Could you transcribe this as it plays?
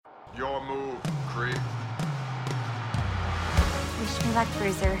Your move, creep. Wish me luck,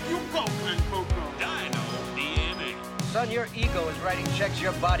 Bruiser. You go, Glen Coco. Dino DNA. Son, your ego is writing checks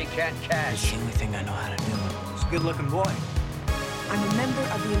your body can't It's cash. the only thing I know how to do. It's a good-looking boy. I'm a member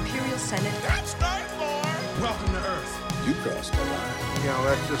of the Imperial Senate. That's Nightmare. Welcome to Earth. You crossed the line. You know,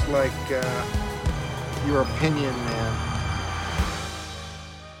 that's just like your opinion, man.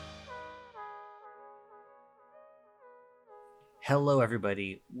 Hello,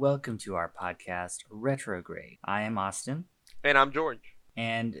 everybody. Welcome to our podcast, Retrograde. I am Austin. And I'm George.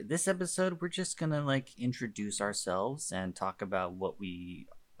 And this episode, we're just going to introduce ourselves and talk about what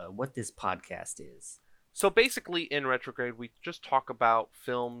this podcast is. So basically, in Retrograde, we just talk about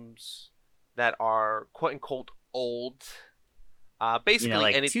films that are quote-unquote old.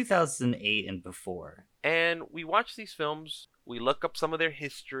 Basically, 2008 and before. And we watch these films, we look up some of their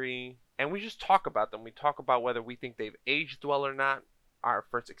history, and we just talk about them. We talk about whether we think they've aged well or not, our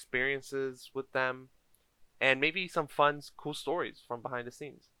first experiences with them, and maybe some fun, cool stories from behind the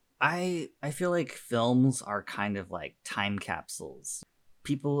scenes. I feel like films are kind of like time capsules.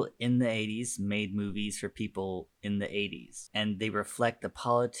 People in the 80s made movies for people in the 80s, and they reflect the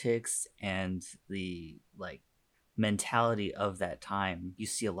politics and the mentality of that time. You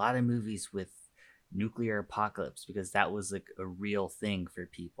see a lot of movies with nuclear apocalypse because that was a real thing for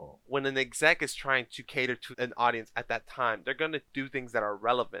people. When an exec is trying to cater to an audience at that time, they're going to do things that are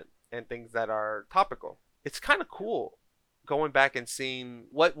relevant and things that are topical. It's kind of cool going back and seeing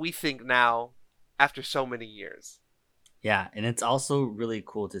what we think now after so many years. Yeah, and it's also really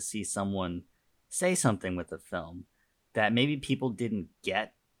cool to see someone say something with a film that maybe people didn't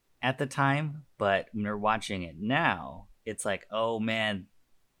get at the time, but when they're watching it now, it's like, oh man,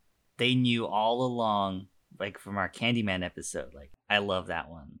 they knew all along, from our Candyman episode. I love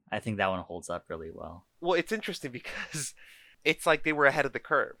that one. I think that one holds up really well. Well, it's interesting because it's like they were ahead of the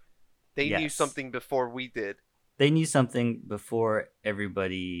curve. They knew something before we did. They knew something before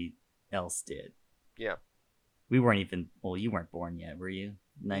everybody else did. Yeah. We weren't even, well, you weren't born yet, were you?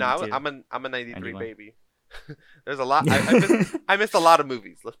 92? No, I'm a 93 baby. There's a lot. I missed a lot of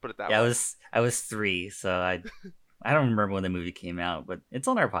movies. Let's put it that way. Yeah, I was 3, so I don't remember when the movie came out, but it's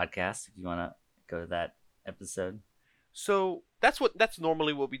on our podcast if you want to go to that episode. So that's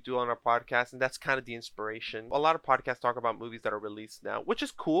normally what we do on our podcast, and that's kind of the inspiration. A lot of podcasts talk about movies that are released now, which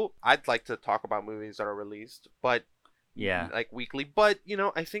is cool. I'd like to talk about movies that are released, but weekly. But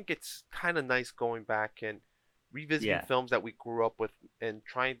I think it's kind of nice going back and revisiting films that we grew up with and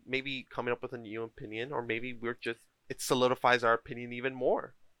trying maybe coming up with a new opinion, or maybe it solidifies our opinion even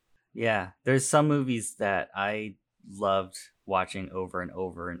more. Yeah, there's some movies that I loved watching over and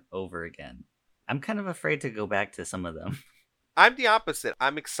over and over again. I'm kind of afraid to go back to some of them. I'm the opposite.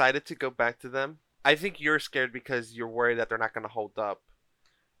 I'm excited to go back to them. I think you're scared because you're worried that they're not going to hold up.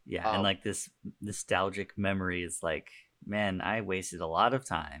 Yeah, and this nostalgic memory is man, I wasted a lot of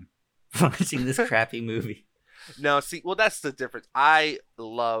time watching this crappy movie. No, see, well, that's the difference. I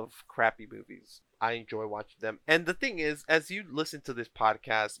love crappy movies. I enjoy watching them. And the thing is, as you listen to this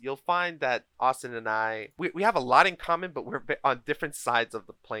podcast, you'll find that Austin and I, we have a lot in common, but we're on different sides of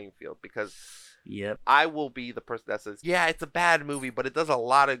the playing field, because I will be the person that says, yeah, it's a bad movie, but it does a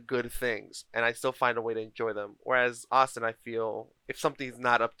lot of good things, and I still find a way to enjoy them. Whereas Austin, I feel, if something's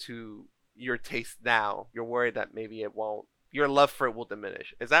not up to your taste now, you're worried that maybe it won't. Your love for it will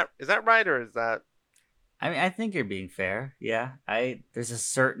diminish. Is that right, or is that... I mean, I think you're being fair. Yeah, there's a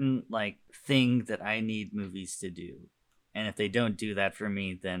certain thing that I need movies to do, and if they don't do that for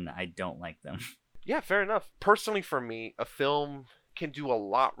me, then I don't like them. Yeah, fair enough. Personally, for me, a film can do a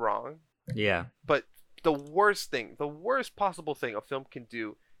lot wrong. Yeah. But the worst possible thing a film can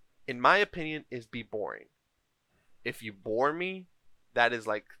do, in my opinion, is be boring. If you bore me, that is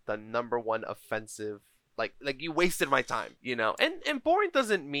the number one offensive. Like you wasted my time, And boring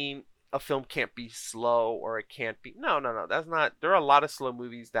doesn't mean a film can't be slow or it can't be. No. That's not. There are a lot of slow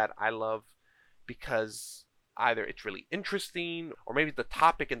movies that I love because either it's really interesting or maybe the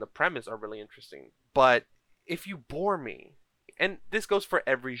topic and the premise are really interesting. But if you bore me, and this goes for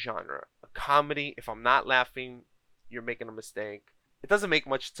every genre, a comedy, if I'm not laughing, you're making a mistake. It doesn't make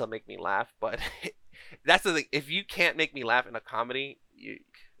much to make me laugh, but that's the thing. If you can't make me laugh in a comedy,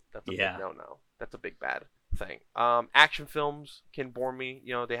 that's a big no. That's a big bad thing. Action films can bore me.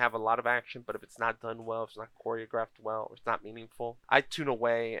 They have a lot of action, but if it's not done well, if it's not choreographed well, or it's not meaningful, I tune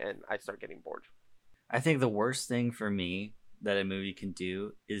away and I start getting bored. I think the worst thing for me that a movie can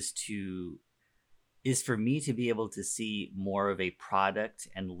do is for me to be able to see more of a product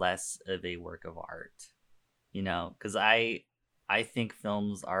and less of a work of art. Because I think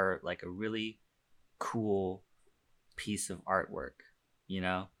films are a really cool piece of artwork,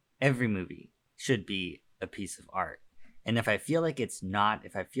 every movie should be a piece of art. And if I feel like it's not,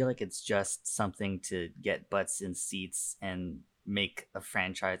 if I feel like it's just something to get butts in seats and make a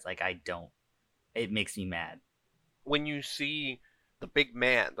franchise, like I don't, it makes me mad. When you see the big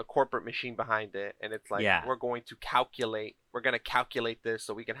man, the corporate machine behind it, and it's like, Yeah. we're going to calculate this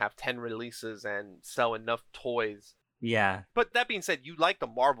so we can have 10 releases and sell enough toys. Yeah. But that being said, you like the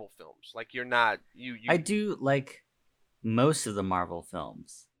Marvel films. Like, you're not, you I do like most of the Marvel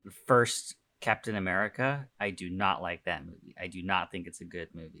films. The first Captain America, I do not like that movie. I do not think it's a good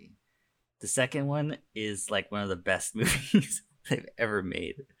movie. The second one is like one of the best movies they've ever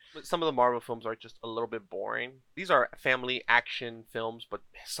made. some of the Marvel films are just a little bit boring. These are family action films, but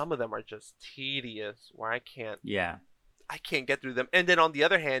some of them are just tedious where I can't get through them. And then on the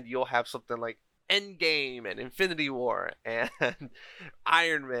other hand, you'll have something like Endgame and Infinity War and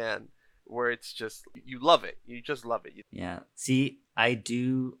Iron Man, where it's just, you love it. You just love it. Yeah. See, I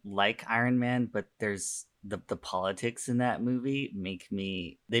do like Iron Man, but there's the politics in that movie make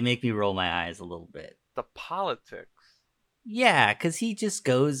me roll my eyes a little bit. The politics. Yeah, because he just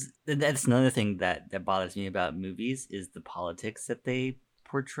goes. That's another thing that bothers me about movies is the politics that they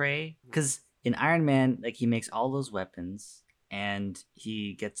portray. Because in Iron Man, like, he makes all those weapons, and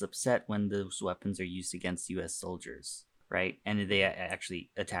he gets upset when those weapons are used against U.S. soldiers, right? And they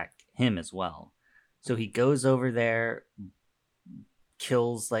actually attack him as well. So he goes over there,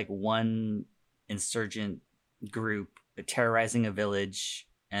 kills like one insurgent group, terrorizing a village,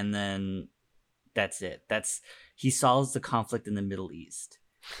 and then that's it. He solves the conflict in the Middle East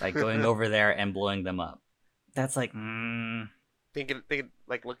by going over there and blowing them up. That's like, Thinking,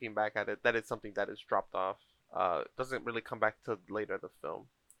 like, looking back at it, that is something that is dropped off. Doesn't really come back to later in the film.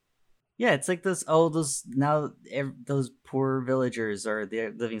 Yeah, it's like those poor villagers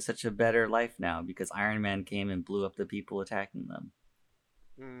they're living such a better life now because Iron Man came and blew up the people attacking them.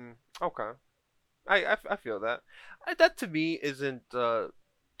 Okay, I feel that. That to me isn't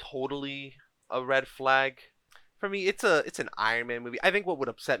totally a red flag. For me, it's an Iron Man movie. I think what would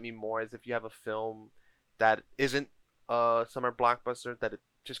upset me more is if you have a film that isn't a summer blockbuster, that it's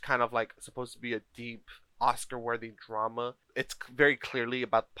just kind of like supposed to be a deep Oscar-worthy drama. It's very clearly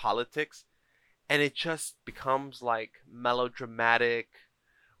about politics, and it just becomes like melodramatic,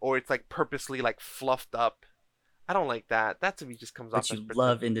 or it's like purposely like fluffed up. I don't like that. That to me just comes off. But you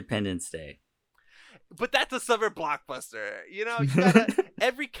love Independence Day. But that's a summer blockbuster. You know, you gotta,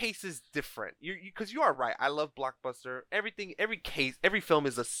 every case is different. Because you are right. I love blockbuster. Every film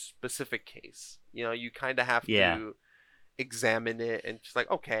is a specific case. You know, you kind of have to examine it and just like,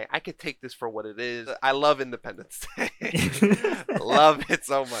 okay, I could take this for what it is. I love Independence Day. Love it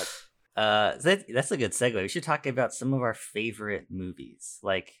so much. That's a good segue. We should talk about some of our favorite movies.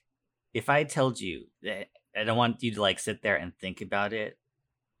 Like, if I told you that, I don't want you to like sit there and think about it.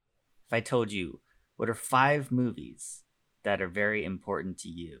 If I told you, what are 5 movies that are very important to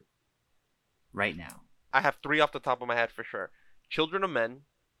you right now? I have 3 off the top of my head for sure. Children of Men,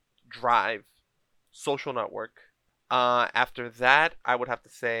 Drive, Social Network. After that, I would have to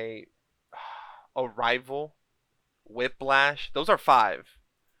say Arrival, Whiplash. Those are 5.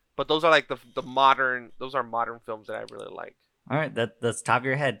 But those are like the modern films that I really like. All right, that's top of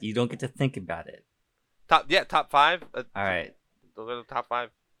your head. You don't get to think about it. Top 5. All right. Those are the top 5.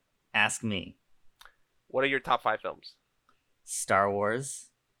 Ask me. What are your top 5 films? Star Wars.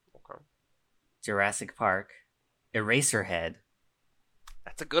 Okay. Jurassic Park. Eraserhead.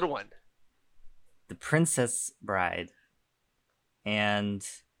 That's a good one. The Princess Bride. And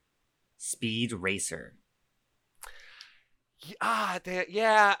Speed Racer. Damn,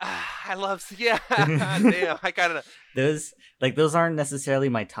 yeah. I love, yeah. Damn, I gotta. Those aren't necessarily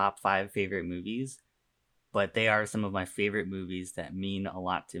my top 5 favorite movies, but they are some of my favorite movies that mean a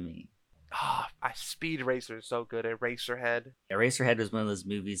lot to me. Speed Racer is so good. Eraserhead. Eraserhead was one of those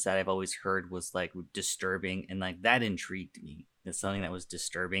movies that I've always heard was like disturbing, and like that intrigued me. It's something that was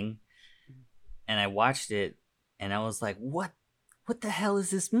disturbing, and I watched it, and I was like, "What the hell is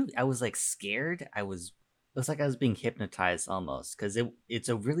this movie?" I was like scared. It was like I was being hypnotized almost because it's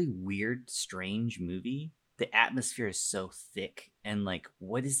a really weird, strange movie. The atmosphere is so thick, and like,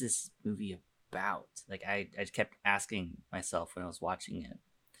 what is this movie about? Like, I kept asking myself when I was watching it.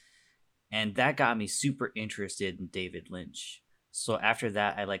 And that got me super interested in David Lynch. So after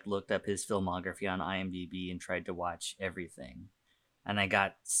that, I like looked up his filmography on IMDb and tried to watch everything. And I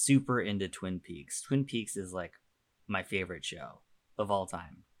got super into Twin Peaks. Twin Peaks is like my favorite show of all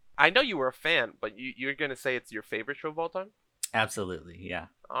time. I know you were a fan, but you're going to say it's your favorite show of all time? Absolutely, yeah.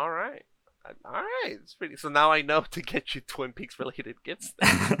 All right. It's pretty. So now I know to get you Twin Peaks related gifts.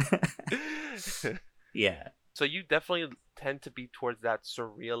 Yeah. So you definitely tend to be towards that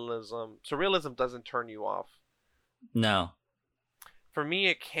surrealism. Surrealism doesn't turn you off. No. For me,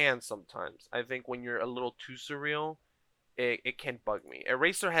 it can sometimes. I think when you're a little too surreal, it can bug me.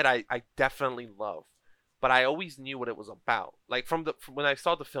 Eraserhead, I definitely love, but I always knew what it was about. Like from when I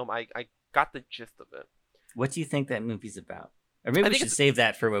saw the film, I got the gist of it. What do you think that movie's about? Or maybe I we think should it's- save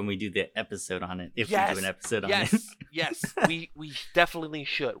that for when we do the episode on it. If we do an episode on it. Yes, we definitely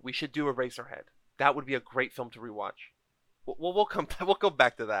should. We should do Eraserhead. That would be a great film to rewatch. We'll go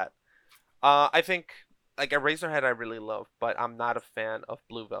back to that. I think like Eraserhead I really love, but I'm not a fan of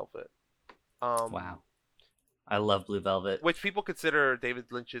Blue Velvet. Wow. I love Blue Velvet. Which people consider David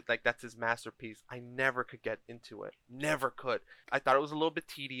Lynch's, like, that's his masterpiece. I never could get into it. Never could. I thought it was a little bit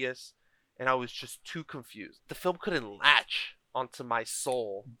tedious, and I was just too confused. The film couldn't latch onto my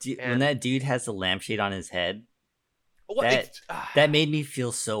soul. When that dude has a lampshade on his head, Well, that made me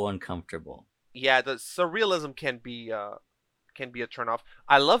feel so uncomfortable. Yeah, the surrealism can be a turnoff.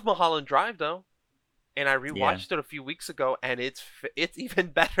 I love Mulholland Drive though, and I rewatched it a few weeks ago, and it's even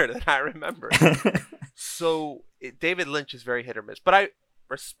better than I remember. So David Lynch is very hit or miss, but I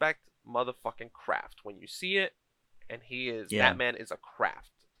respect motherfucking craft when you see it, and that man is a craft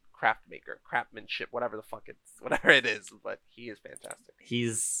maker, craftsmanship, whatever it is, but he is fantastic.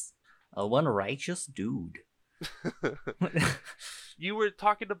 He's a one righteous dude. You were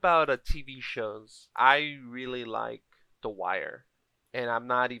talking about TV shows. I really like The Wire, and I'm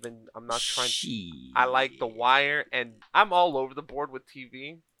not trying. I like The Wire, and I'm all over the board with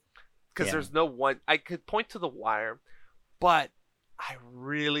TV because there's no one. I could point to The Wire, but I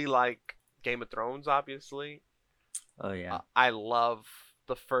really like Game of Thrones. Obviously, oh yeah. I love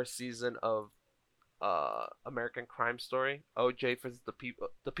the first season of American Crime Story. OJ versus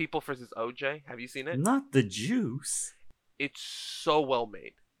the people versus OJ. Have you seen it? Not the juice. It's so well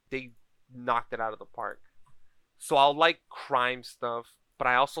made. They knocked it out of the park. So I'll like crime stuff, but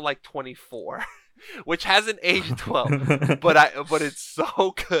I also like 24, which hasn't aged well, but it's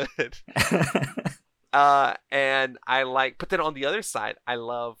so good. And but then on the other side, I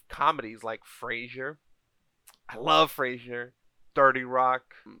love comedies like Frasier. I love Frasier, Dirty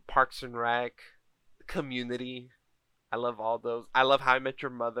Rock, Parks and Rec, Community. I love all those. I love How I Met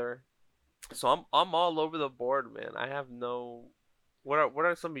Your Mother. So I'm all over the board, man. I have no. What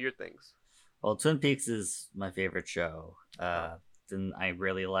are some of your things? Well, Twin Peaks is my favorite show. Then I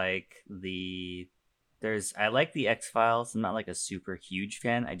really like I like the X-Files. I'm not like a super huge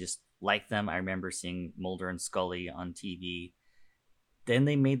fan. I just like them. I remember seeing Mulder and Scully on TV. Then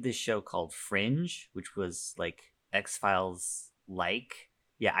they made this show called Fringe, which was like X-Files like.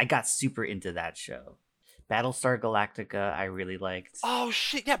 Yeah, I got super into that show. Battlestar Galactica, I really liked. Oh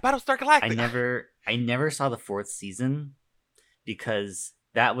shit, yeah, Battlestar Galactica. I never saw the 4th season because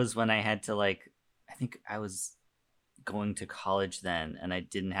that was when I had to I think I was going to college then and I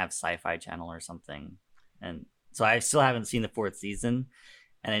didn't have Sci-Fi Channel or something. And so I still haven't seen the 4th season,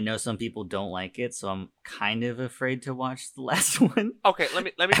 and I know some people don't like it, so I'm kind of afraid to watch the last one. Okay, let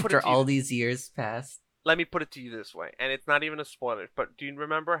me put it to you. After all these years passed. Let me put it to you this way, and it's not even a spoiler, but do you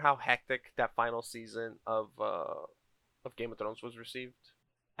remember how hectic that final season of Game of Thrones was received?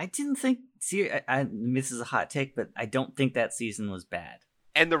 I didn't think. See, this is a hot take, but I don't think that season was bad.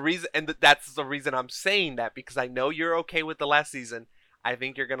 And that's the reason I'm saying that, because I know you're okay with the last season. I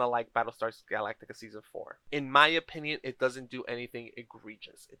think you're gonna like Battlestar Galactica season 4. In my opinion, it doesn't do anything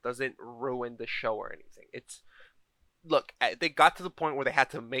egregious. It doesn't ruin the show or anything. Look, they got to the point where they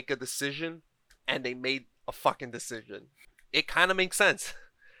had to make a decision. And they made a fucking decision. It kind of makes sense.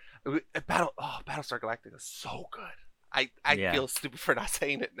 Battlestar Galactica is so good. I feel stupid for not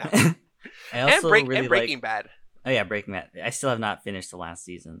saying it now. I also and Breaking Bad. Oh yeah, Breaking Bad. I still have not finished the last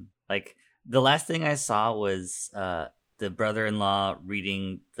season. Like the last thing I saw was the brother-in-law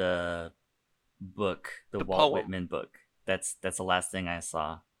reading the book, the Walt Whitman book. That's the last thing I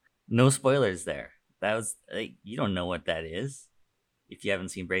saw. No spoilers there. That was you don't know what that is if you haven't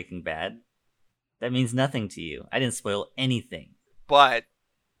seen Breaking Bad. That means nothing to you. I didn't spoil anything. But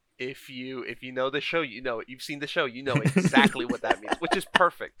if you know the show, you know it. You've seen the show, you know exactly what that means, which is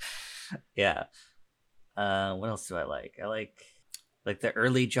perfect. Yeah. What else do I like? I like the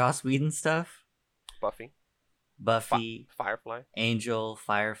early Joss Whedon stuff. Buffy, Firefly, Angel,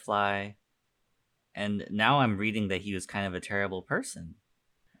 Firefly, and now I'm reading that he was kind of a terrible person,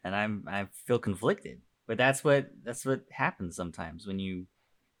 and I feel conflicted. But that's what happens sometimes when you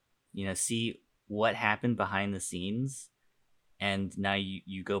see what happened behind the scenes, and now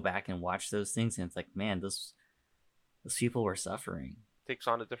you go back and watch those things, and it's like, man, those people were suffering. Takes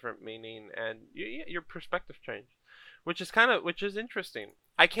on a different meaning, and your perspective changed, which is interesting.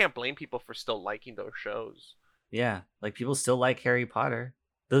 I can't blame people for still liking those shows. Yeah, like people still like Harry Potter.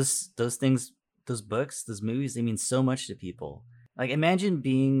 Those things, those books, those movies, they mean so much to people. Like imagine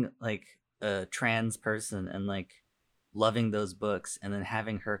being like a trans person and like loving those books and then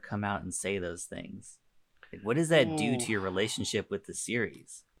having her come out and say those things. Like, what does that do Ooh. to your relationship with the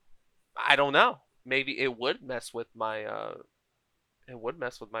series? I don't know. Maybe it would mess with my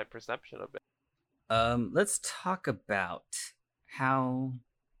perception of it. Let's talk about how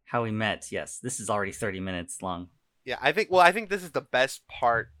we met. Yes, this is already 30 minutes long. Yeah, I think this is the best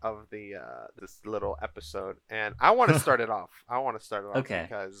part of the this little episode, and I want to start it off. Okay.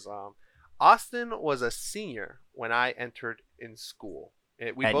 Because Austin was a senior when I entered in school.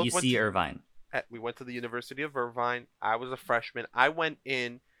 We At both UC went to, Irvine. we went to the University of Irvine. I was a freshman. I went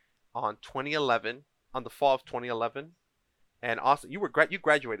in on 2011, on the fall of 2011, and Austin, you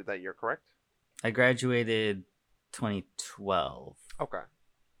graduated that year, correct? I graduated 2012. Okay.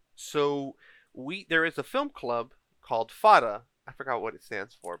 So there is a film club called FADA. I forgot what it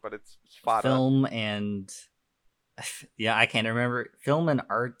stands for, but it's FADA. Film and yeah, I can't remember. Film and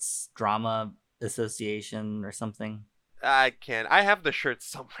Arts Drama Association or something. I have the shirt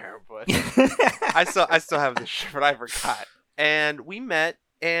somewhere, but I still have the shirt, but I forgot. And we met,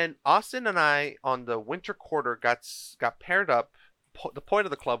 and Austin and I on the winter quarter got paired up. The point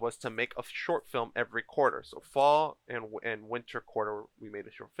of the club was to make a short film every quarter. So fall and winter quarter we made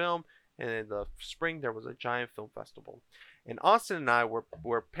a short film, and in the spring there was a giant film festival. And Austin and I were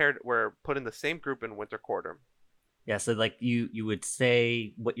put in the same group in winter quarter. Yeah, so like you would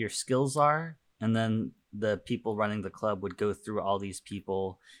say what your skills are, and then the people running the club would go through all these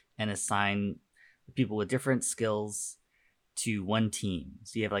people and assign people with different skills to one team.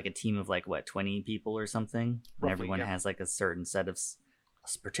 So you have like a team of like what, 20 people or something, and Roughly, everyone yeah. has like a certain set of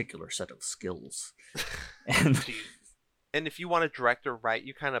a particular set of skills. And And if you want to direct or write,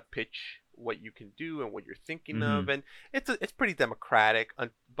 you kind of pitch what you can do and what you're thinking of, and it's pretty democratic.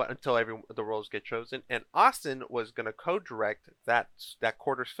 But until the roles get chosen, and Austin was gonna co-direct that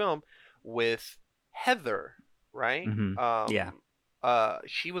quarter's film with Heather, right? Yeah.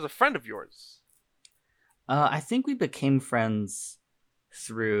 She was a friend of yours. I think we became friends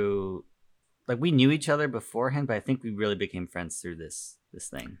through, like, we knew each other beforehand, but I think we really became friends through this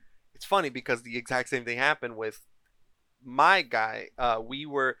thing. It's funny because the exact same thing happened with my guy.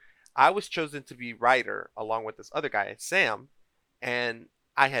 I was chosen to be writer along with this other guy, Sam, and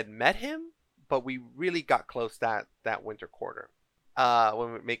I had met him, but we really got close that winter quarter when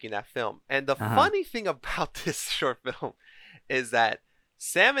we were making that film. And the funny thing about this short film is that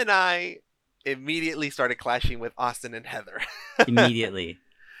Sam and I immediately started clashing with Austin and Heather. Immediately.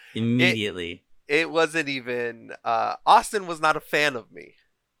 It wasn't even Austin was not a fan of me.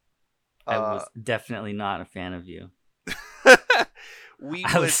 I was definitely not a fan of you.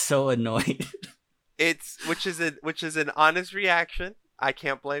 I was so annoyed. Which is an honest reaction. I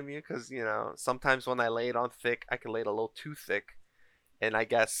can't blame you because sometimes when I lay it on thick, I can lay it a little too thick, and I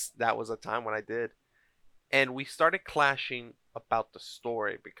guess that was a time when I did. And we started clashing about the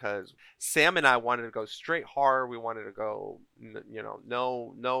story because Sam and I wanted to go straight horror. We wanted to go,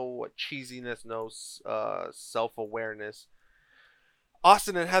 no cheesiness, no self-awareness.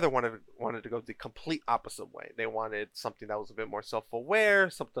 Austin and Heather wanted to go the complete opposite way. They wanted something that was a bit more self-aware,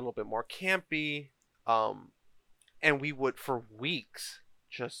 something a little bit more campy. And we would for weeks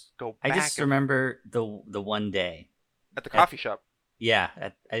just go back. I just remember the one day at the coffee shop. Yeah,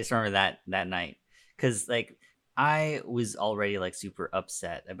 I just remember that night because like I was already like super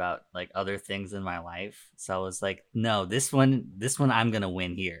upset about like other things in my life, so I was like, no, this one I'm gonna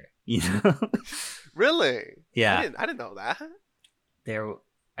win here. Really? Yeah, I didn't know that.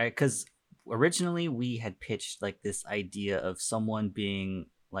 Because originally we had pitched like this idea of someone being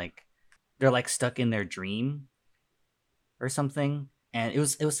like they're like stuck in their dream or something, and it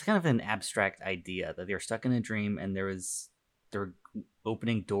was kind of an abstract idea that they were stuck in a dream and they were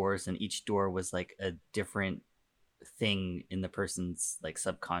opening doors and each door was like a different thing in the person's like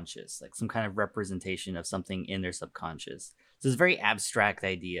subconscious, like some kind of representation of something in their subconscious. So it's a very abstract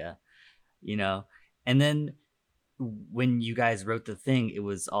idea, and then when you guys wrote the thing, it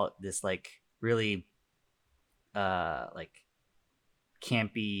was all this like really like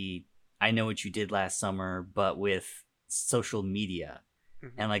campy, I know what you did last summer, but with social media.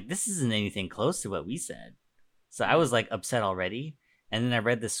 And like this isn't anything close to what we said. So I was like upset already. And then I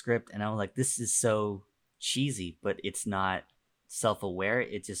read the script and I was like, this is so cheesy, but it's not self-aware.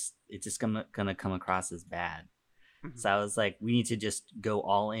 It's just gonna come across as bad. So I was like, we need to just go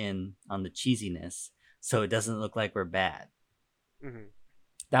all in on the cheesiness so it doesn't look like we're bad.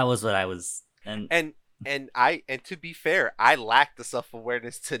 That was what I was, and and to be fair, I lacked the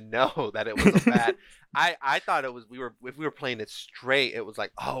self-awareness to know that it was a bad. I thought it was if we were playing it straight, it was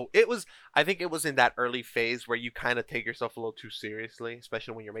like, oh, it was. I think it was in that early phase where you kind of take yourself a little too seriously,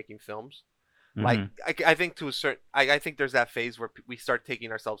 especially when you're making films. Like I think to a certain, I think there's that phase where we start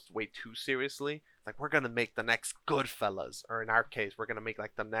taking ourselves way too seriously. Like we're gonna make the next Goodfellas, or in our case, we're gonna make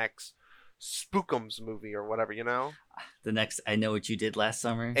like the next Spookums movie or whatever, you know. The next I Know What You Did Last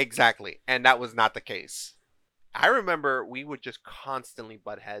Summer. Exactly, and that was not the case. I remember we would just constantly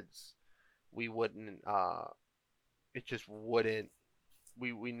butt heads. We wouldn't. It just wouldn't.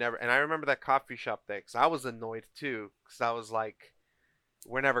 We never. And I remember that coffee shop thing, because I was annoyed too, because I was like,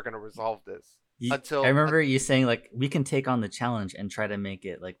 we're never gonna resolve this. Until I remember you saying like, we can take on the challenge and try to make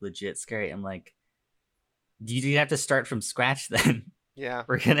it like legit scary. I'm like, do you have to start from scratch then? Yeah,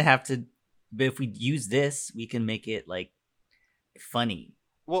 We're gonna have to. But if we use this, we can make it like funny.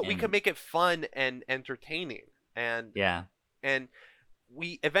 well, we could make it fun and entertaining, and Yeah. and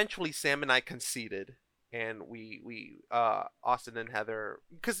we eventually, Sam and I conceded, and we Austin and Heather,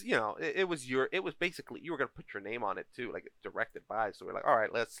 because you know it was basically, you were gonna put your name on it too, like directed by, so we're like, all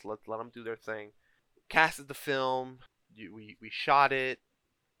right, let's let them do their thing. Casted the film, we shot it,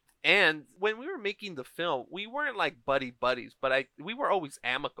 and when we were making the film, we weren't like buddies, but we were always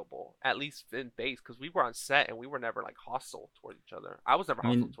amicable, at least in base, because we were on set and we were never like hostile towards each other. I was never I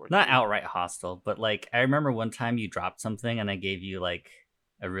hostile mean, towards not you. outright hostile, but like I remember one time you dropped something and I gave you like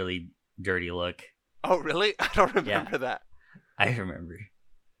a really dirty look. Oh really? I don't remember that. I remember.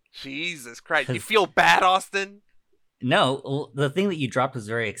 Jesus Christ! You feel bad, Austin? No, well, the thing that you dropped was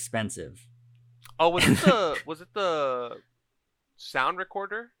very expensive. Oh, was it the sound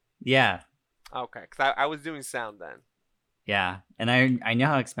recorder? Yeah, Okay, because I was doing sound then. yeah, and I know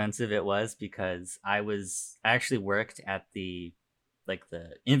how expensive it was because I actually worked at the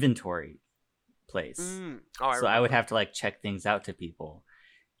inventory place, Oh, so I would have to like check things out to people,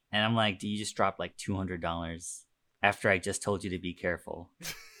 and I'm like, do you just drop like $200 after I just told you to be careful?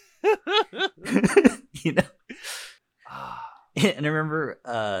 You know. And I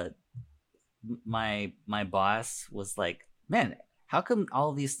remember my boss was like, man, how come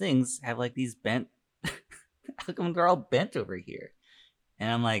all these things have like these bent how come they're all bent over here?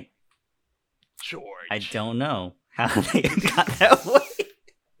 And I'm like, George. I don't know how they got that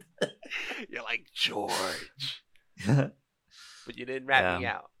way. You're like, George. But you didn't rat me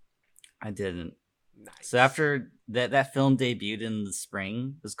out. I didn't. Nice. So after that film debuted in the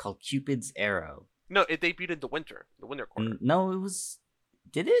spring, it was called Cupid's Arrow. No, it debuted in the winter quarter. No, it was.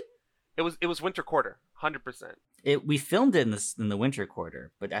 Did it? It was winter quarter, 100%. We filmed it in the winter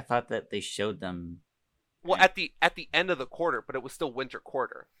quarter, but I thought that they showed them. Well, at the end of the quarter, but it was still winter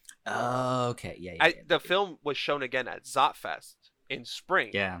quarter. Oh, okay, yeah. The film was shown again at Zotfest in spring.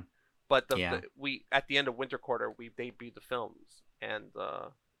 Yeah. But we at the end of winter quarter we debuted the films, and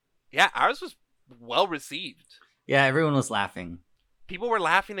yeah, ours was well received. Yeah, everyone was laughing. People were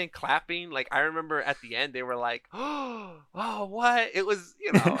laughing and clapping. Like I remember at the end, they were like, "Oh, what?" It was,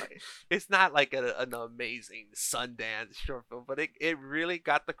 you know, it's not like an amazing Sundance short film, but it really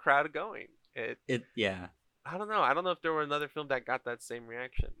got the crowd going. Yeah. I don't know. I don't know if there were another film that got that same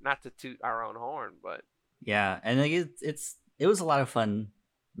reaction. Not to toot our own horn, but yeah, and like it was a lot of fun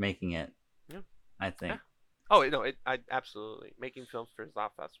making it. Yeah. I think. Yeah. Oh no! I absolutely making films for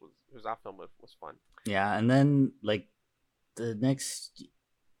Zotfest Zotfilm was fun. Yeah, and then like the next,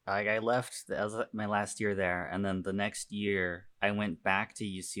 I left. That was my last year there, and then the next year I went back to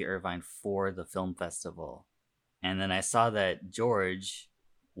UC Irvine for the film festival, and then I saw that George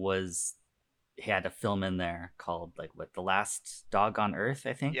had a film in there called The Last Dog on Earth,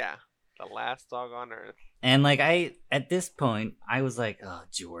 I think. Yeah, The Last Dog on Earth. And like at this point, I was like, oh,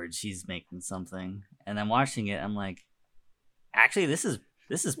 George, he's making something. And I'm watching it. I'm like, actually, this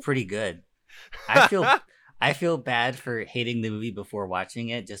is pretty good. I feel bad for hating the movie before watching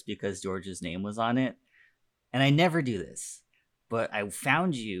it just because George's name was on it. And I never do this, but I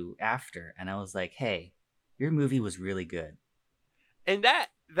found you after, and I was like, hey, your movie was really good. And that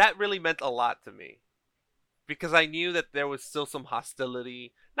really meant a lot to me, because I knew that there was still some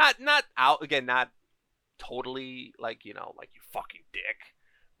hostility. Not totally like, you know, like you fucking dick,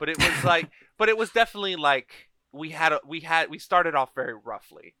 but it was like, but it was definitely like we started off very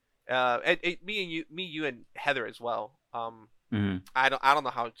roughly. Me, you, and Heather as well. I don't know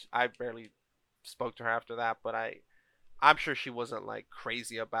how, I barely spoke to her after that, but I'm sure she wasn't like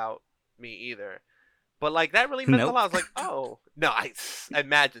crazy about me either. But like that really meant a lot. I was like, oh no, I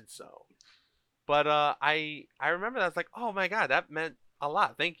imagine so. But I remember that. I was like, oh my god, that meant a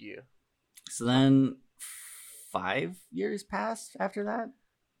lot. Thank you. So then 5 years passed after that.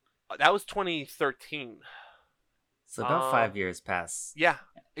 That was 2013. So about 5 years passed. Yeah,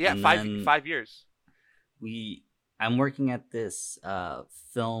 And five then- 5 years. I'm working at this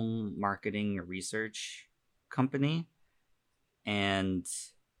film marketing research company, and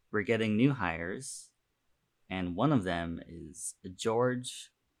we're getting new hires, and one of them is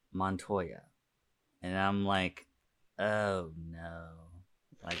George Montoya, and I'm like, oh no,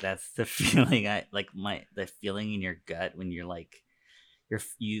 like that's the feeling the feeling in your gut when you're like,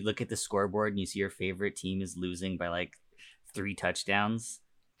 you look at the scoreboard and you see your favorite team is losing by like 3 touchdowns,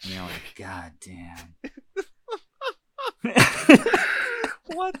 and you're like, god damn.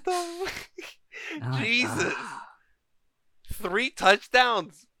 What the? I'm like, Jesus. "Ah." 3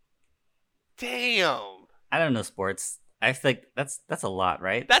 touchdowns. Damn. I don't know sports. I feel like that's a lot,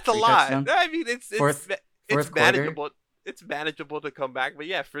 right? That's a 3 lot. touchdowns? I mean, it's Fourth quarter? manageable. It's manageable to come back, but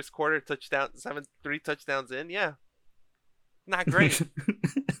yeah, first quarter touchdown, 3 touchdowns in, yeah, not great.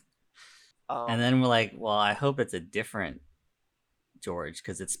 And then we're like, well, I hope it's a different George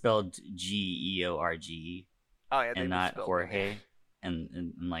because it's spelled Georg oh yeah, they and not misspelled it. Jorge.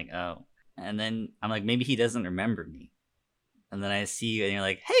 And I'm like, oh. And then I'm like, maybe he doesn't remember me. And then I see you and you're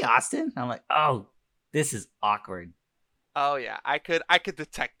like, hey, Austin. I'm like, oh, this is awkward. Oh yeah, I could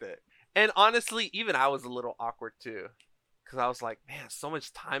detect it. And honestly, even I was a little awkward too, because I was like, man, so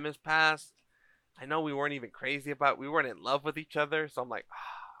much time has passed. I know we weren't even we weren't in love with each other, so I'm like,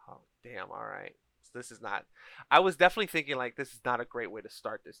 oh damn, all right, so this is not. I was definitely thinking like this is not a great way to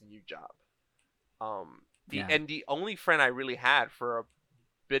start this new job. Yeah. And the only friend I really had for a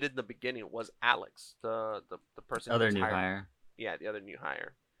bit in the beginning was Alex, the person. Other who was new hired. hire. Yeah, the other new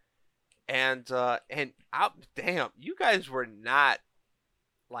hire. And damn, you guys were not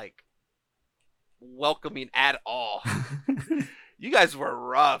like welcoming at all. You guys were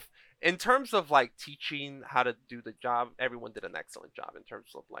rough in terms of like teaching how to do the job. Everyone did an excellent job in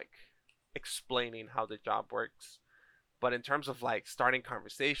terms of like explaining how the job works, but in terms of like starting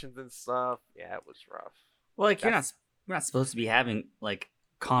conversations and stuff, yeah, it was rough. Well, like we're not supposed to be having like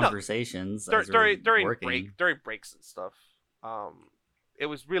conversations during working. during breaks and stuff. It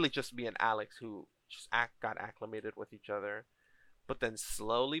was really just me and Alex who just got acclimated with each other, but then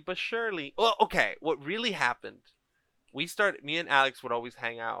slowly but surely. Well, okay, what really happened? Me and Alex would always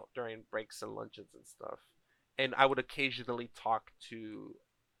hang out during breaks and lunches and stuff, and I would occasionally talk to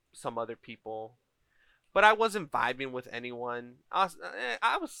some other people, but I wasn't vibing with anyone. I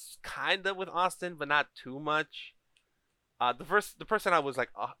was kind of with Austin, but not too much. The person I was like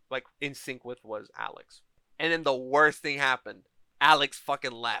in sync with was Alex, and then the worst thing happened. Alex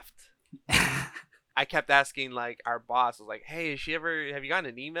fucking left. I kept asking like our boss, I was like, "Hey, have you gotten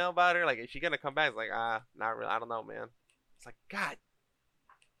an email about her? Like, is she gonna come back?" It's like, not really. I don't know, man. It's like, God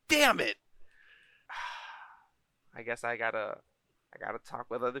damn it. I guess I gotta talk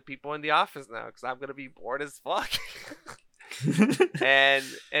with other people in the office now because I'm gonna be bored as fuck. and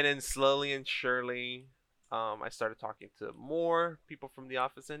then slowly and surely, I started talking to more people from the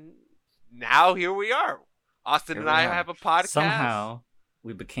office, and now here we are. Austin and I have a podcast. Somehow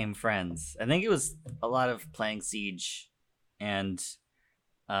we became friends. I think it was a lot of playing Siege and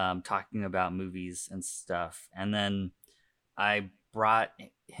talking about movies and stuff. And then I brought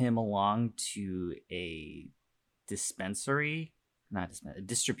him along to a distribution,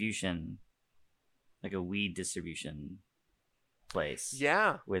 like a weed distribution place.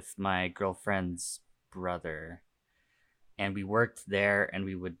 Yeah. With my girlfriend's brother. And we worked there and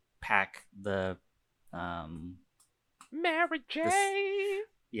we would pack the Mary J.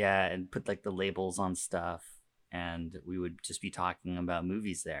 Yeah, and put like the labels on stuff, and we would just be talking about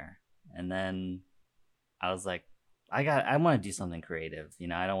movies there. And then I was like, I want to do something creative, you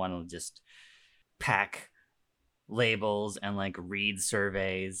know. I don't want to just pack labels and like read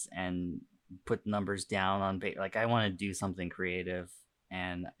surveys and put numbers down on like I want to do something creative,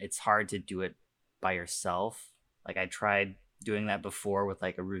 and it's hard to do it by yourself. Like I tried doing that before with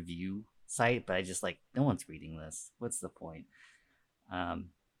like a review site, but I just like, no one's reading this. What's the point?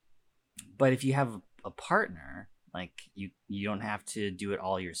 But if you have a partner, like you don't have to do it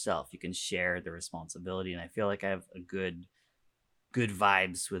all yourself. You can share the responsibility, and I feel like I have a good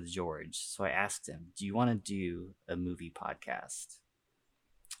vibes with George. So I asked him, do you want to do a movie podcast?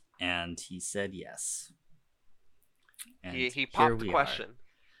 And he said yes. And He popped the question.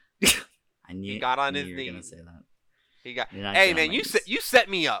 I knew He got on knew his you were gonna knees. say that. He got. You're not Hey getting on man, my knees. you set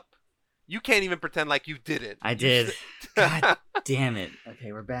me up. You can't even pretend like you didn't. I did. God damn it.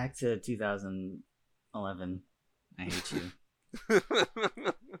 Okay, we're back to 2011. I hate you.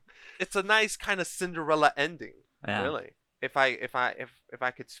 It's a nice kind of Cinderella ending. Yeah. Really. If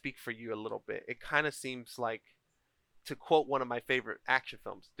I could speak for you a little bit, it kind of seems like to quote one of my favorite action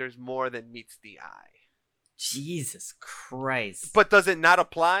films, there's more than meets the eye. Jesus Christ. But does it not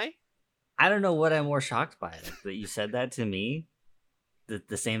apply? I don't know what I'm more shocked by. Like, that you said that to me.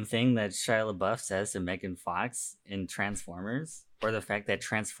 The same thing that Shia LaBeouf says to Megan Fox in Transformers. Or the fact that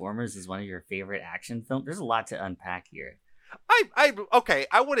Transformers is one of your favorite action films. There's a lot to unpack here.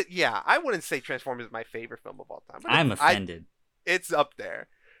 I wouldn't say Transformers is my favorite film of all time. But I'm offended. It's up there.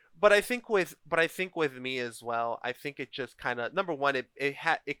 But I think with me as well, I think it just kind of, number one,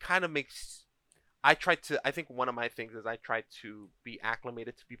 it kind of makes, I think one of my things is I try to be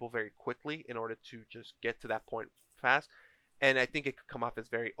acclimated to people very quickly in order to just get to that point fast. And I think it could come off as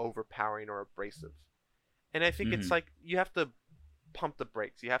very overpowering or abrasive. And I think it's like, you have to pump the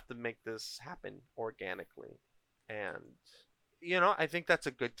brakes. You have to make this happen organically. And, I think that's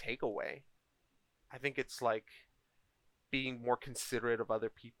a good takeaway. I think it's like being more considerate of other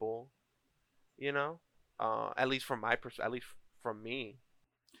people, at least from my perspective, at least from me.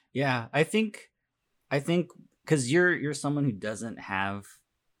 Yeah, I think because you're someone who doesn't have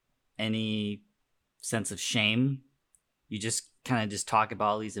any sense of shame. You just kind of just talk about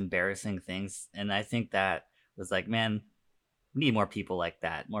all these embarrassing things. And I think that was like, man, we need more people like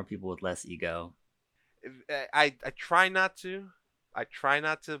that. More people with less ego. I try not to.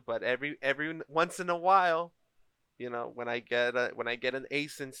 But every once in a while, when I get an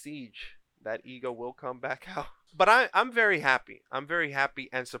ace in Siege, that ego will come back out. But I'm very happy. I'm very happy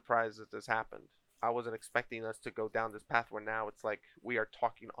and surprised that this happened. I wasn't expecting us to go down this path where now it's like we are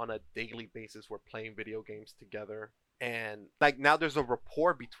talking on a daily basis. We're playing video games together. And like now there's a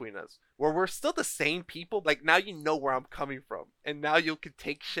rapport between us where we're still the same people. Like now where I'm coming from. And now you can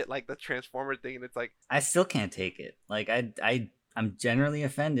take shit like the Transformer thing. And it's like, I still can't take it. Like I'm generally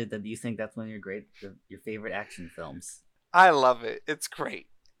offended that you think that's one of your favorite action films. I love it. It's great.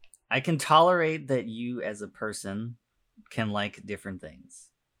 I can tolerate that you as a person can like different things.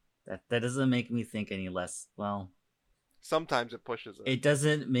 That doesn't make me think any less. Well, sometimes it pushes it. It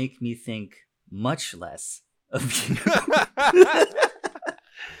doesn't make me think much less of you.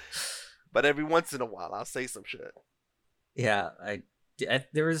 But every once in a while, I'll say some shit. Yeah,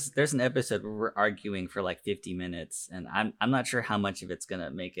 there's an episode where we're arguing for like 50 minutes, and I'm not sure how much of it's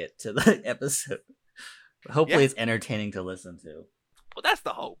gonna make it to the episode. But hopefully, it's entertaining to listen to. Well, that's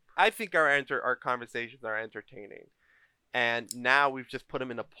the hope. I think our conversations are entertaining, and now we've just put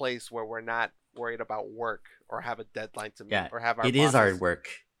them in a place where we're not worried about work or have a deadline to meet or have our. It is our work.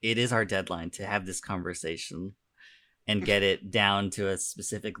 It is our deadline to have this conversation and get it down to a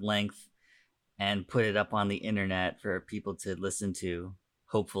specific length and put it up on the internet for people to listen to,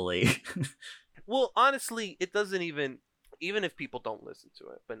 hopefully. Well, honestly, it doesn't even if people don't listen to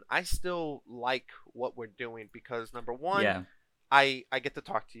it, but I still like what we're doing because number one, I get to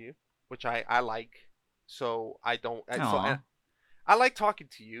talk to you, which I like. So I like talking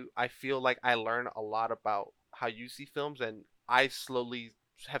to you. I feel like I learn a lot about how you see films, and I slowly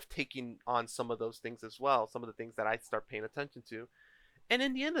have taken on some of those things as well, some of the things that I start paying attention to. And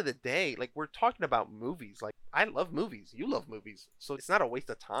in the end of the day, like we're talking about movies. Like I love movies, you love movies, so it's not a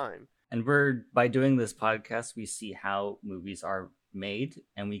waste of time. And by doing this podcast, we see how movies are made,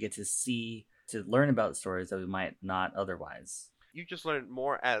 and we get to learn about stories that we might not otherwise. You just learn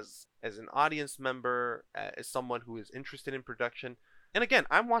more as an audience member, as someone who is interested in production. And again,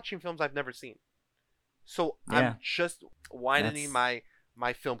 I'm watching films I've never seen, so I'm just widening my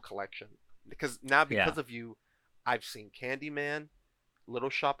film collection because of you, I've seen Candyman, Little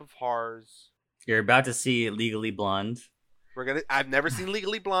Shop of Horrors. You're about to see Legally Blonde. I've never seen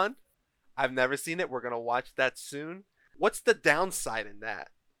Legally Blonde. I've never seen it. We're gonna watch that soon. What's the downside in that?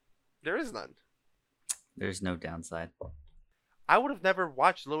 There is none. There's no downside. I would have never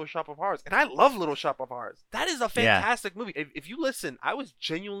watched Little Shop of Horrors, and I love Little Shop of Horrors. That is a fantastic movie. If you listen, I was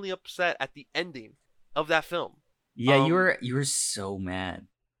genuinely upset at the ending of that film. Yeah, you were so mad.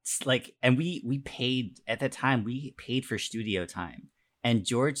 It's like, and we paid at that time. We paid for studio time, and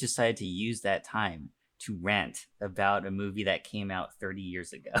George decided to use that time to rant about a movie that came out 30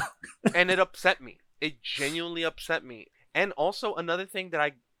 years ago. And it upset me. It genuinely upset me. And also another thing that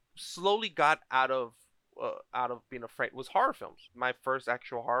I slowly got out of being afraid was horror films. My first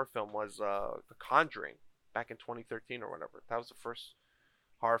actual horror film was The Conjuring back in 2013 or whatever. That was the first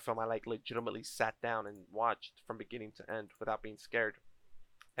horror film I legitimately sat down and watched from beginning to end without being scared.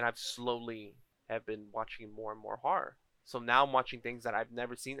 And I've slowly have been watching more and more horror. So now I'm watching things that I've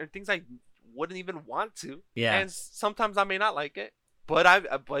never seen or things I wouldn't even want to. Yeah. And sometimes I may not like it, but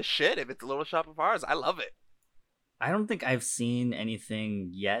shit, if it's a Little Shop of Horrors, I love it. I don't think I've seen anything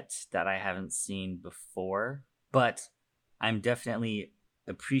yet that I haven't seen before, but I'm definitely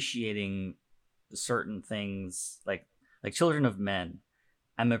appreciating certain things. Like Like Children of Men,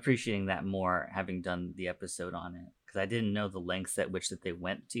 I'm appreciating that more having done the episode on it because I didn't know the lengths at which that they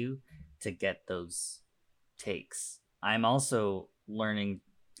went to get those takes. I'm also learning,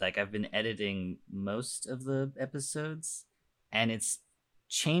 like I've been editing most of the episodes and it's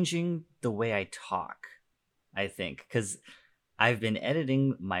changing the way I talk, I think, because I've been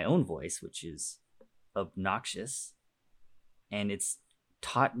editing my own voice, which is obnoxious, and it's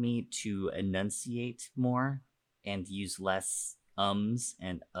taught me to enunciate more and use less ums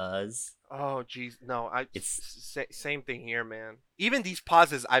and uhs. Oh geez, no, It's same thing here, man. Even these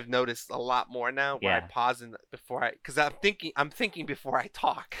pauses I've noticed a lot more now where I Yeah. pause before because I'm thinking before I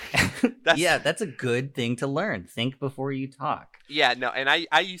talk. yeah, that's a good thing to learn. Think before you talk. Yeah, no, and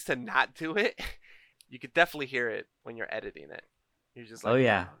I used to not do it. You could definitely hear it when you're editing it. You're just like, Oh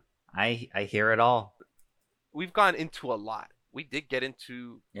yeah, I hear it all. We've gone into a lot. We did get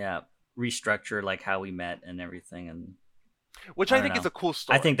into, Yeah, restructure like how we met and everything, and which I I don't think is know. a cool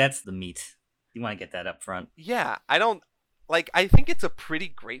story. I think that's the meat. You want to get that up front. Yeah, I think it's a pretty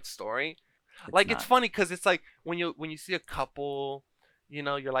great story. It's not. funny because it's like when you see a couple,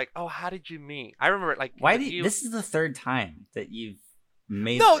 you're like, oh, how did you meet? I remember like Why with do you, this is the third time that you've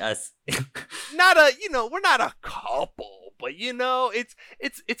made No. us not a we're not a couple, but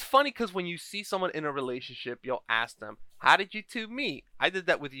it's funny because when you see someone in a relationship, you'll ask them, how did you two meet? I did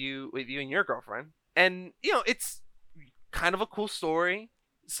that with you and your girlfriend, and it's kind of a cool story.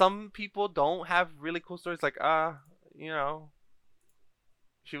 Some people don't have really cool stories, like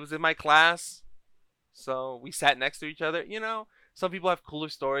she was in my class, so we sat next to each other. Some people have cooler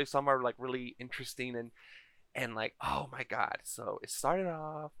stories. Some are like really interesting and like, oh my god, so it started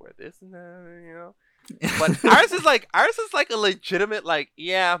off with this and that, But ours is like a legitimate, like,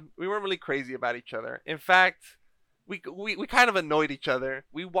 yeah, we weren't really crazy about each other. In fact, we kind of annoyed each other.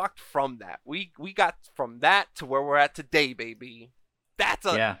 We walked from that. We got from that to where we're at today, baby. That's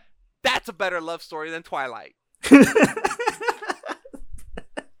a better love story than Twilight.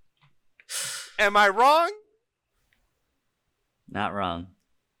 Am I wrong? Not wrong.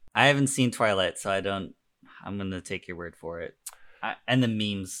 I haven't seen Twilight, so I'm gonna take your word for it. And the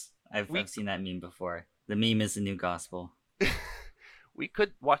memes. I've seen that meme before. The meme is the new gospel. We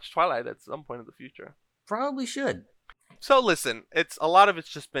could watch Twilight at some point in the future. Probably should. So listen, it's a lot of it's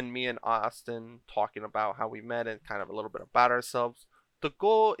just been me and Austin talking about how we met and kind of a little bit about ourselves. The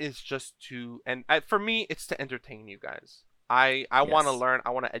goal is just for me, it's to entertain you guys. I want to Yes. learn. I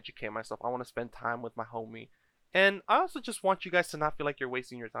want to educate myself. I want to spend time with my homie. And I also just want you guys to not feel like you're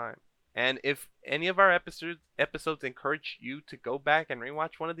wasting your time. And if any of our episodes encourage you to go back and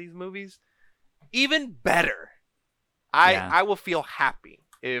rewatch one of these movies, even better. I will feel happy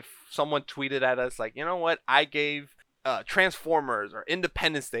if someone tweeted at us like, you know what, I gave Transformers or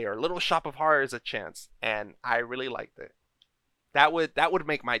Independence Day or Little Shop of Horrors a chance, and I really liked it. That would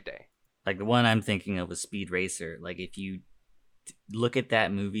make my day. Like the one I'm thinking of was Speed Racer. Like if you look at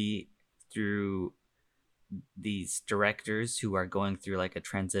that movie through these directors who are going through like a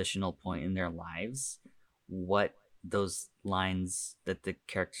transitional point in their lives, what those lines that the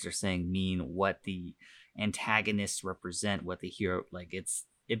characters are saying mean, what the antagonists represent, what the hero, like it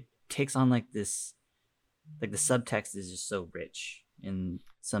takes on like this, like the subtext is just so rich in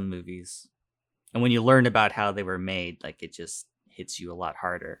some movies, and when you learn about how they were made, like it just hits you a lot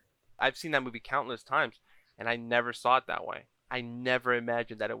harder. I've seen that movie countless times, and I never saw it that way. I never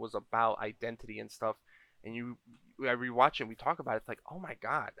imagined that it was about identity and stuff. And I rewatch it and we talk about it, it's like, oh my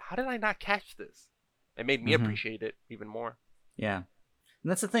god, how did I not catch this? It made me appreciate it even more. Yeah. And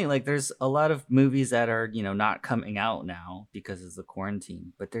that's the thing, like there's a lot of movies that are, not coming out now because of the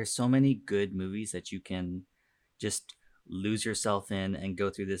quarantine, but there's so many good movies that you can just lose yourself in and go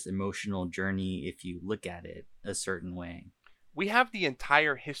through this emotional journey if you look at it a certain way. We have the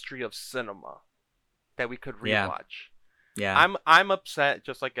entire history of cinema that we could rewatch. Yeah. I'm upset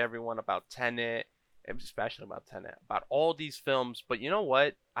just like everyone about Tenet, especially about Tenet, about all these films, but you know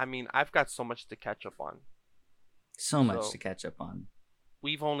what? I mean, I've got so much to catch up on. So much to catch up on.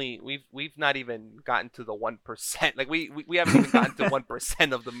 We've not even gotten to the 1%. Like we haven't even gotten to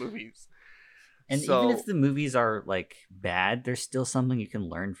 1% of the movies. And even if the movies are like bad, there's still something you can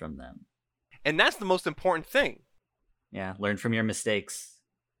learn from them. And that's the most important thing. Yeah, learn from your mistakes.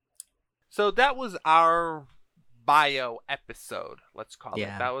 So that was our bio episode, let's call it.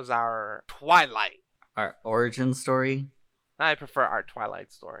 That was our Twilight. Our origin story? I prefer our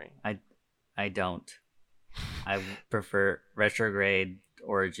Twilight story. I don't. I prefer retrograde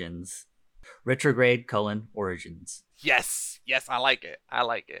origins. Retrograde : origins. Yes, I like it.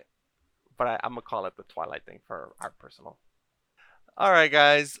 But I'm gonna call it the Twilight thing for our personal. All right,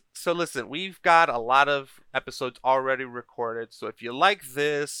 guys. So listen, we've got a lot of episodes already recorded. So if you like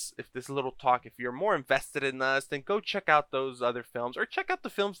this, if this little talk, if you're more invested in us, then go check out those other films, or check out the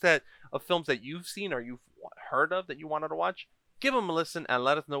films that you've seen or you've heard of that you wanted to watch. Give them a listen and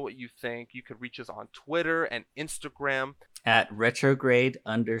let us know what you think. You could reach us on Twitter and Instagram at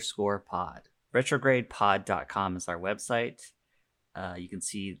retrograde_pod. Retrogradepod.com is our website. You can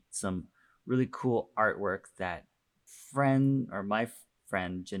see some really cool artwork that my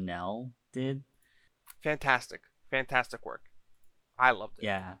friend Janelle did. Fantastic work. I loved it.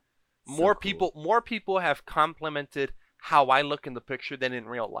 Yeah. More people have complimented how I look in the picture than in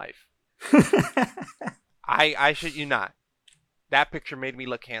real life. I shit you not. That picture made me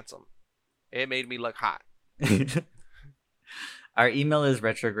look handsome. It made me look hot. Our email is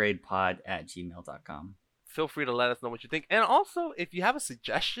retrogradepod@gmail.com. Feel free to let us know what you think. And also, if you have a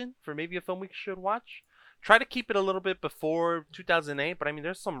suggestion for maybe a film we should watch, try to keep it a little bit before 2008. But I mean,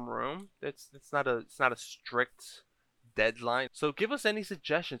 there's some room. It's not a strict deadline. So give us any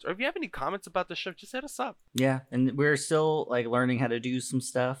suggestions, or if you have any comments about the show, just hit us up. Yeah, and we're still like learning how to do some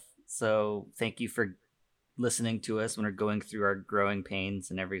stuff. So thank you for listening to us when we're going through our growing pains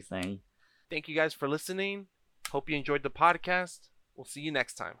and everything. Thank you guys for listening. Hope you enjoyed the podcast. We'll see you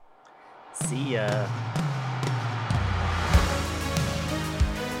next time. See ya.